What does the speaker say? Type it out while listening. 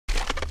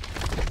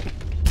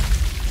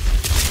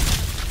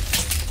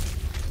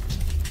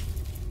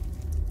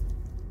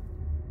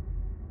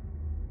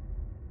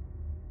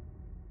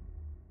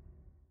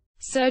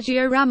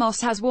Sergio Ramos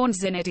has warned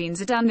Zinedine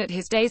Zidane that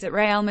his days at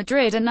Real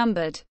Madrid are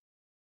numbered.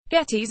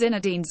 GETTY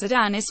Zinedine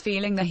Zidane is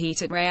feeling the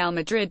heat at Real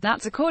Madrid.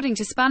 That's according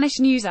to Spanish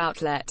news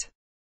outlet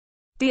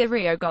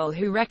Diario Gol,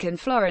 who reckon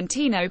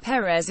Florentino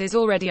Perez is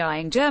already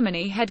eyeing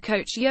Germany head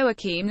coach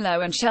Joachim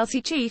Low and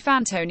Chelsea chief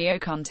Antonio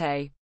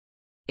Conte.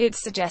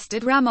 It's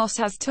suggested Ramos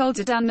has told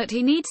Zidane that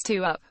he needs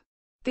to up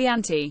the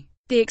ante.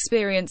 The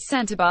experienced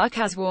centreback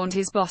has warned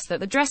his boss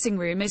that the dressing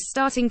room is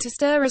starting to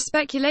stir as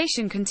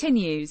speculation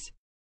continues.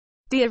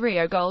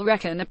 Diario Gol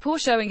reckon a poor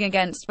showing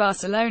against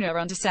Barcelona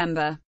on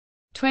December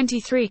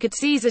 23 could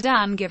see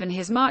Zidane given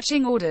his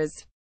marching orders.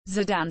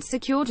 Zidane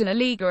secured La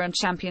Liga and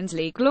Champions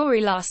League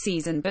glory last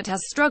season but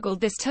has struggled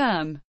this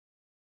term.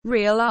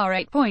 Real are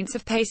 8 points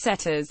of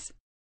pace-setters.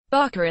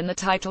 Barca in the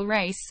title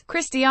race.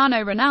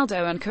 Cristiano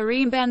Ronaldo and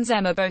Karim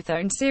Benzema both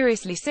own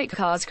seriously sick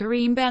cars.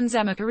 Karim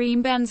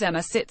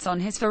Benzema sits on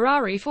his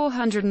Ferrari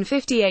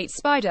 458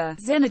 Spider.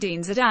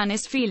 Zinedine Zidane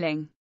is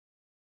feeling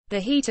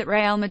the heat at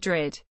Real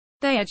Madrid.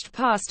 They edged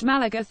past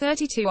Malaga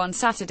 32 on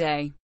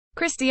Saturday.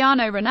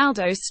 Cristiano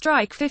Ronaldo's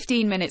strike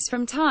 15 minutes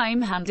from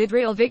time handed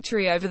Real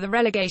victory over the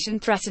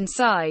relegation-threatened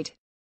side.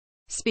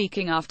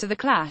 Speaking after the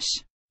clash,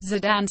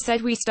 Zidane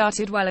said, "We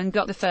started well and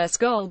got the first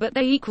goal, but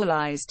they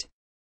equalized.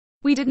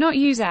 We did not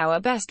use our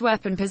best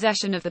weapon,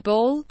 possession of the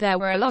ball. There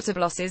were a lot of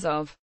losses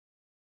of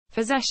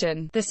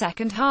possession. The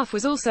second half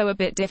was also a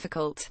bit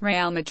difficult."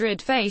 Real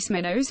Madrid face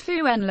Minos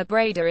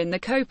Fuenlabrada in the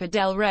Copa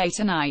del Rey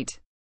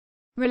tonight.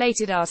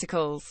 Related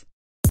articles.